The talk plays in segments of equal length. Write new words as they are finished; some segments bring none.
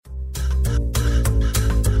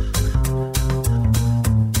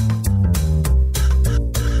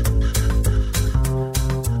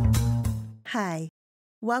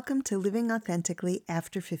Welcome to Living Authentically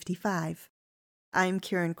After 55. I'm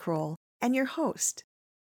Karen Kroll, and your host.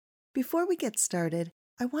 Before we get started,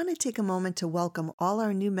 I want to take a moment to welcome all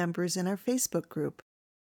our new members in our Facebook group.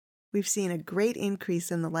 We've seen a great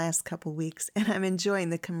increase in the last couple weeks, and I'm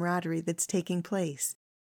enjoying the camaraderie that's taking place.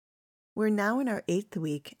 We're now in our 8th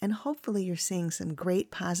week, and hopefully you're seeing some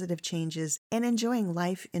great positive changes and enjoying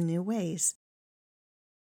life in new ways.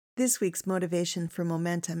 This week's motivation for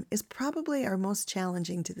momentum is probably our most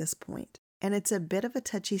challenging to this point, and it's a bit of a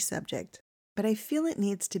touchy subject, but I feel it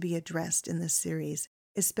needs to be addressed in this series,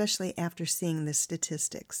 especially after seeing the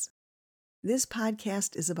statistics. This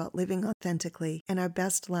podcast is about living authentically and our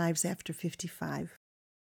best lives after 55.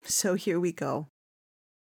 So here we go.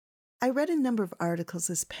 I read a number of articles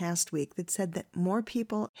this past week that said that more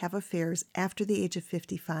people have affairs after the age of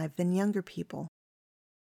 55 than younger people.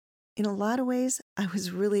 In a lot of ways, I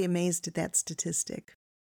was really amazed at that statistic.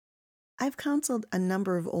 I've counseled a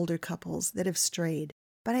number of older couples that have strayed,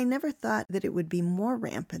 but I never thought that it would be more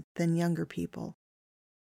rampant than younger people.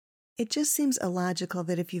 It just seems illogical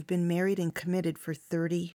that if you've been married and committed for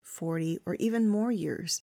 30, 40, or even more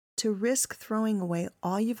years, to risk throwing away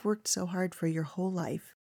all you've worked so hard for your whole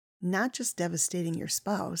life, not just devastating your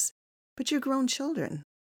spouse, but your grown children,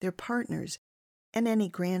 their partners, and any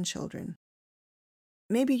grandchildren.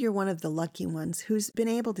 Maybe you're one of the lucky ones who's been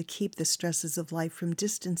able to keep the stresses of life from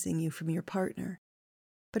distancing you from your partner.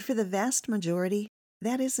 But for the vast majority,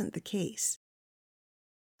 that isn't the case.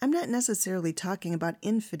 I'm not necessarily talking about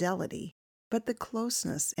infidelity, but the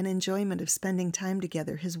closeness and enjoyment of spending time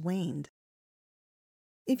together has waned.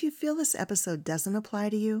 If you feel this episode doesn't apply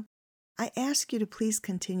to you, I ask you to please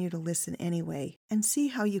continue to listen anyway and see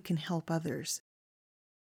how you can help others.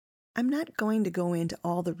 I'm not going to go into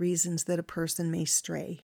all the reasons that a person may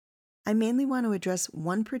stray. I mainly want to address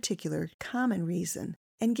one particular common reason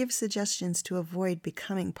and give suggestions to avoid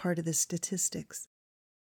becoming part of the statistics.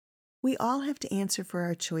 We all have to answer for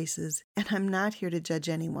our choices, and I'm not here to judge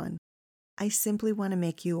anyone. I simply want to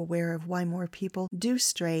make you aware of why more people do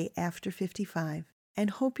stray after 55 and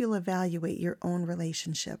hope you'll evaluate your own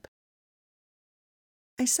relationship.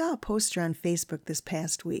 I saw a poster on Facebook this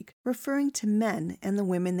past week referring to men and the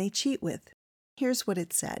women they cheat with. Here's what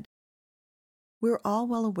it said. We're all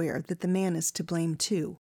well aware that the man is to blame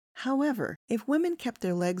too. However, if women kept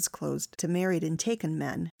their legs closed to married and taken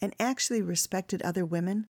men and actually respected other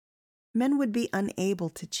women, men would be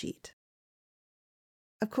unable to cheat.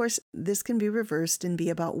 Of course, this can be reversed and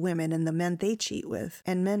be about women and the men they cheat with,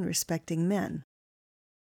 and men respecting men.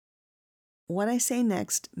 What I say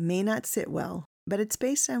next may not sit well, but it's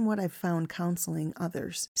based on what I've found counseling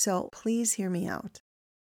others, so please hear me out.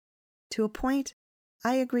 To a point,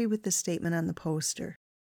 I agree with the statement on the poster.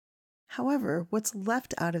 However, what's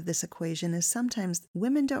left out of this equation is sometimes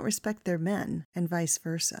women don't respect their men and vice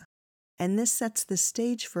versa, and this sets the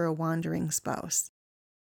stage for a wandering spouse.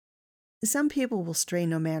 Some people will stray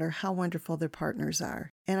no matter how wonderful their partners are,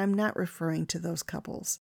 and I'm not referring to those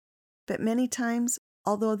couples. But many times,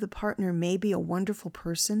 although the partner may be a wonderful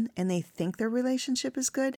person and they think their relationship is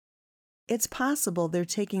good, it's possible they're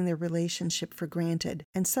taking their relationship for granted,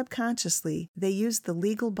 and subconsciously they use the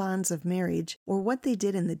legal bonds of marriage or what they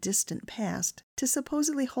did in the distant past to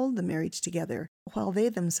supposedly hold the marriage together, while they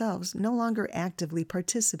themselves no longer actively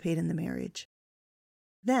participate in the marriage.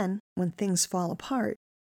 Then, when things fall apart,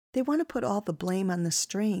 they want to put all the blame on the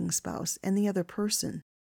straying spouse and the other person.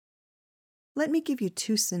 Let me give you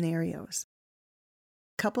two scenarios.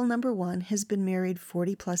 Couple number one has been married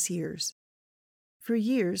 40 plus years. For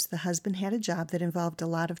years, the husband had a job that involved a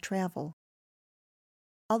lot of travel.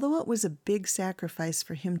 Although it was a big sacrifice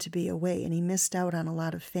for him to be away and he missed out on a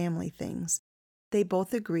lot of family things, they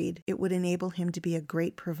both agreed it would enable him to be a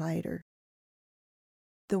great provider.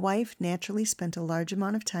 The wife naturally spent a large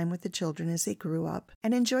amount of time with the children as they grew up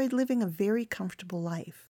and enjoyed living a very comfortable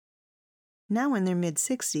life. Now in their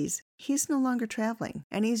mid-60s, he's no longer traveling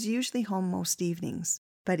and he's usually home most evenings.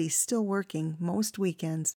 But he's still working most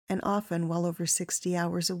weekends and often well over 60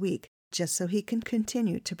 hours a week just so he can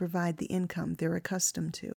continue to provide the income they're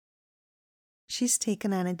accustomed to. She's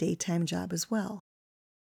taken on a daytime job as well.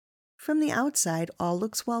 From the outside, all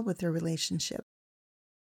looks well with their relationship.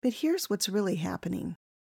 But here's what's really happening.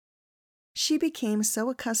 She became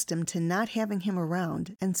so accustomed to not having him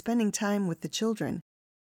around and spending time with the children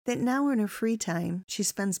that now in her free time, she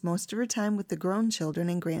spends most of her time with the grown children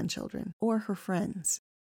and grandchildren or her friends.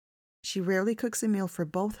 She rarely cooks a meal for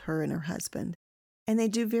both her and her husband, and they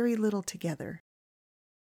do very little together.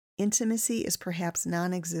 Intimacy is perhaps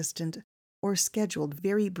non-existent or scheduled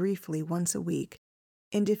very briefly once a week,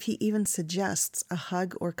 and if he even suggests a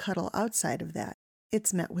hug or cuddle outside of that,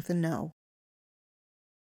 it's met with a no.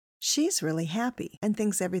 She's really happy and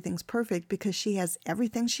thinks everything's perfect because she has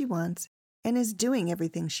everything she wants and is doing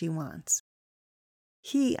everything she wants.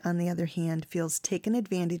 He, on the other hand, feels taken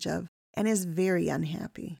advantage of and is very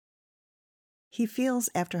unhappy. He feels,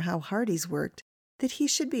 after how hard he's worked, that he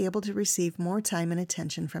should be able to receive more time and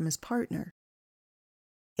attention from his partner.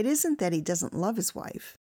 It isn't that he doesn't love his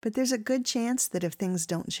wife, but there's a good chance that if things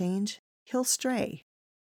don't change, he'll stray.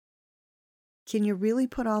 Can you really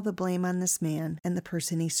put all the blame on this man and the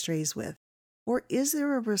person he strays with? Or is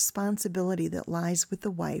there a responsibility that lies with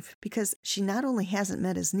the wife because she not only hasn't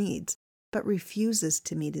met his needs, but refuses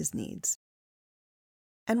to meet his needs?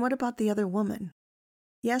 And what about the other woman?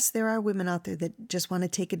 Yes, there are women out there that just want to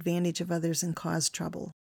take advantage of others and cause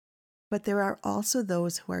trouble. But there are also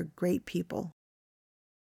those who are great people.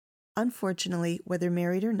 Unfortunately, whether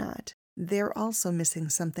married or not, they're also missing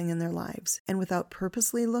something in their lives, and without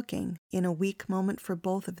purposely looking, in a weak moment for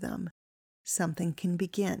both of them, something can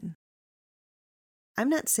begin. I'm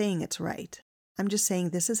not saying it's right. I'm just saying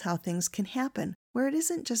this is how things can happen, where it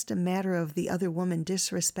isn't just a matter of the other woman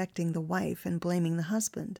disrespecting the wife and blaming the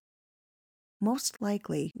husband. Most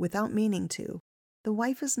likely, without meaning to, the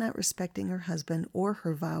wife is not respecting her husband or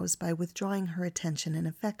her vows by withdrawing her attention and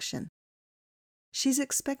affection. She's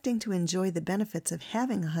expecting to enjoy the benefits of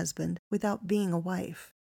having a husband without being a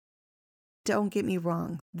wife. Don't get me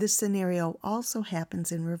wrong, this scenario also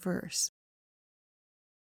happens in reverse.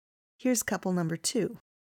 Here's couple number 2.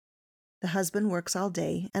 The husband works all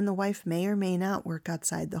day, and the wife may or may not work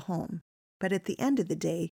outside the home, but at the end of the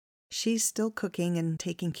day, she's still cooking and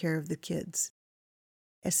taking care of the kids.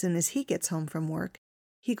 As soon as he gets home from work,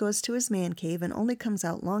 he goes to his man cave and only comes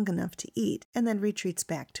out long enough to eat and then retreats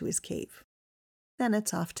back to his cave. Then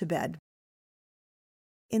it's off to bed.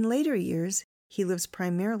 In later years, he lives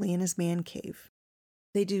primarily in his man cave.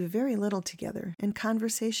 They do very little together, and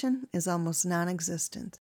conversation is almost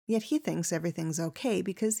non-existent. Yet he thinks everything's okay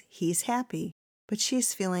because he's happy, but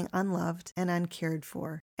she's feeling unloved and uncared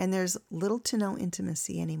for, and there's little to no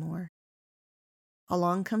intimacy anymore.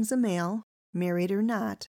 Along comes a male, married or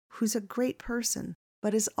not, who's a great person,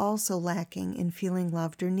 but is also lacking in feeling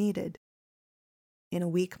loved or needed. In a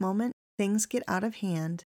weak moment, things get out of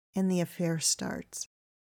hand and the affair starts.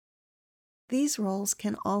 These roles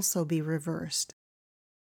can also be reversed.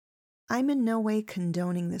 I'm in no way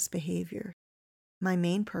condoning this behavior. My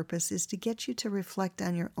main purpose is to get you to reflect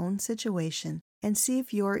on your own situation and see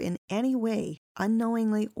if you're in any way,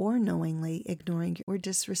 unknowingly or knowingly, ignoring or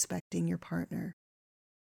disrespecting your partner.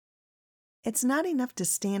 It's not enough to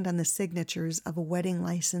stand on the signatures of a wedding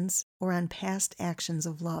license or on past actions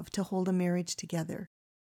of love to hold a marriage together.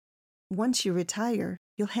 Once you retire,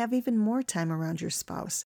 you'll have even more time around your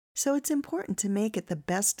spouse, so it's important to make it the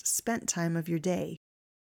best spent time of your day.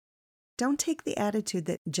 Don't take the attitude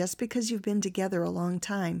that just because you've been together a long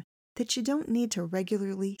time, that you don't need to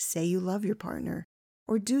regularly say you love your partner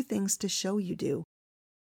or do things to show you do.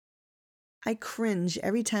 I cringe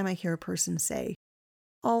every time I hear a person say,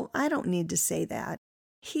 "Oh, I don't need to say that.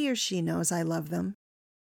 He or she knows I love them."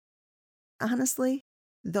 Honestly,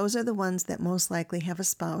 those are the ones that most likely have a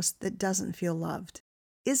spouse that doesn't feel loved,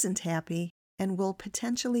 isn't happy, and will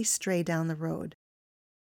potentially stray down the road.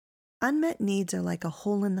 Unmet needs are like a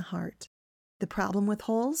hole in the heart. The problem with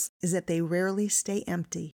holes is that they rarely stay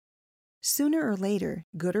empty. Sooner or later,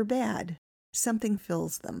 good or bad, something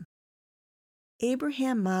fills them.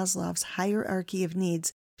 Abraham Maslow's hierarchy of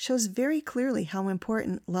needs shows very clearly how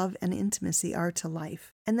important love and intimacy are to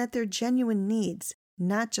life, and that they're genuine needs,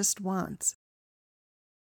 not just wants.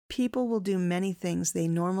 People will do many things they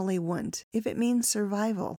normally wouldn't if it means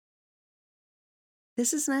survival.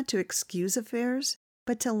 This is not to excuse affairs,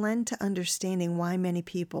 but to lend to understanding why many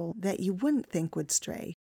people that you wouldn't think would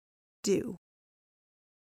stray do.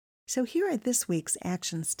 So here are this week's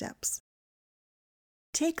action steps.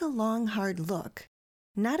 Take a long, hard look,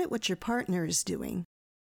 not at what your partner is doing,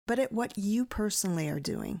 but at what you personally are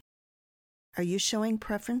doing. Are you showing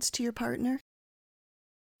preference to your partner?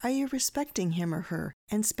 Are you respecting him or her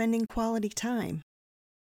and spending quality time?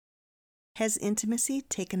 Has intimacy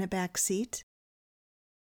taken a back seat?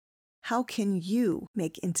 How can you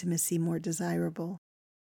make intimacy more desirable?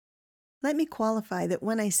 Let me qualify that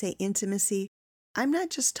when I say intimacy, I'm not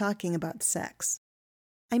just talking about sex.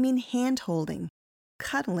 I mean hand-holding,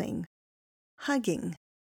 cuddling, hugging,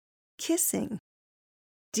 kissing,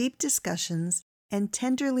 deep discussions, and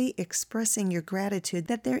tenderly expressing your gratitude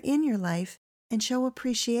that they're in your life and show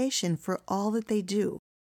appreciation for all that they do.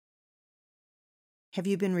 Have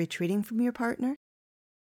you been retreating from your partner?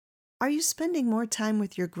 Are you spending more time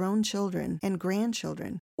with your grown children and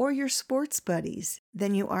grandchildren or your sports buddies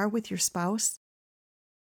than you are with your spouse?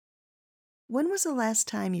 When was the last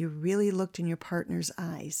time you really looked in your partner's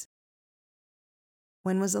eyes?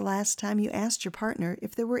 When was the last time you asked your partner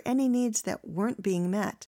if there were any needs that weren't being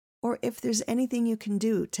met, or if there's anything you can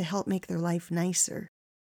do to help make their life nicer?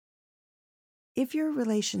 If your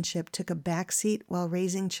relationship took a backseat while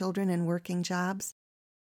raising children and working jobs,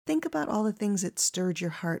 think about all the things that stirred your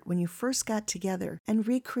heart when you first got together and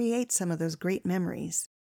recreate some of those great memories.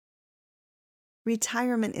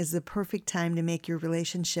 Retirement is the perfect time to make your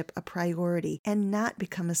relationship a priority and not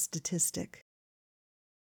become a statistic.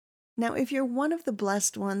 Now, if you're one of the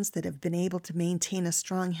blessed ones that have been able to maintain a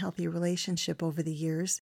strong, healthy relationship over the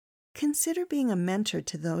years, consider being a mentor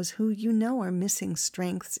to those who you know are missing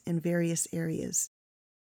strengths in various areas.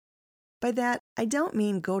 By that, I don't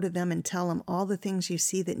mean go to them and tell them all the things you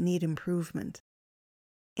see that need improvement.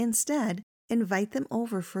 Instead, invite them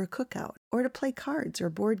over for a cookout or to play cards or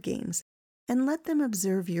board games, and let them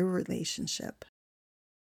observe your relationship.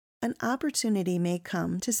 An opportunity may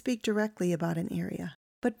come to speak directly about an area,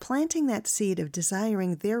 but planting that seed of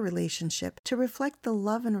desiring their relationship to reflect the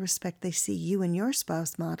love and respect they see you and your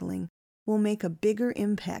spouse modeling will make a bigger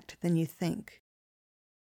impact than you think.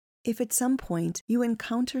 If at some point you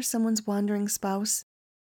encounter someone's wandering spouse,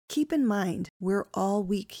 keep in mind we're all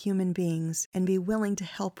weak human beings and be willing to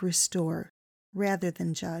help restore rather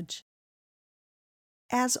than judge.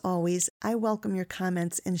 As always, I welcome your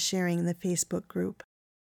comments and sharing in the Facebook group.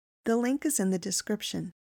 The link is in the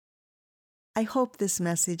description. I hope this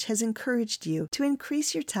message has encouraged you to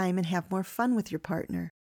increase your time and have more fun with your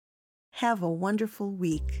partner. Have a wonderful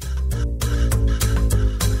week.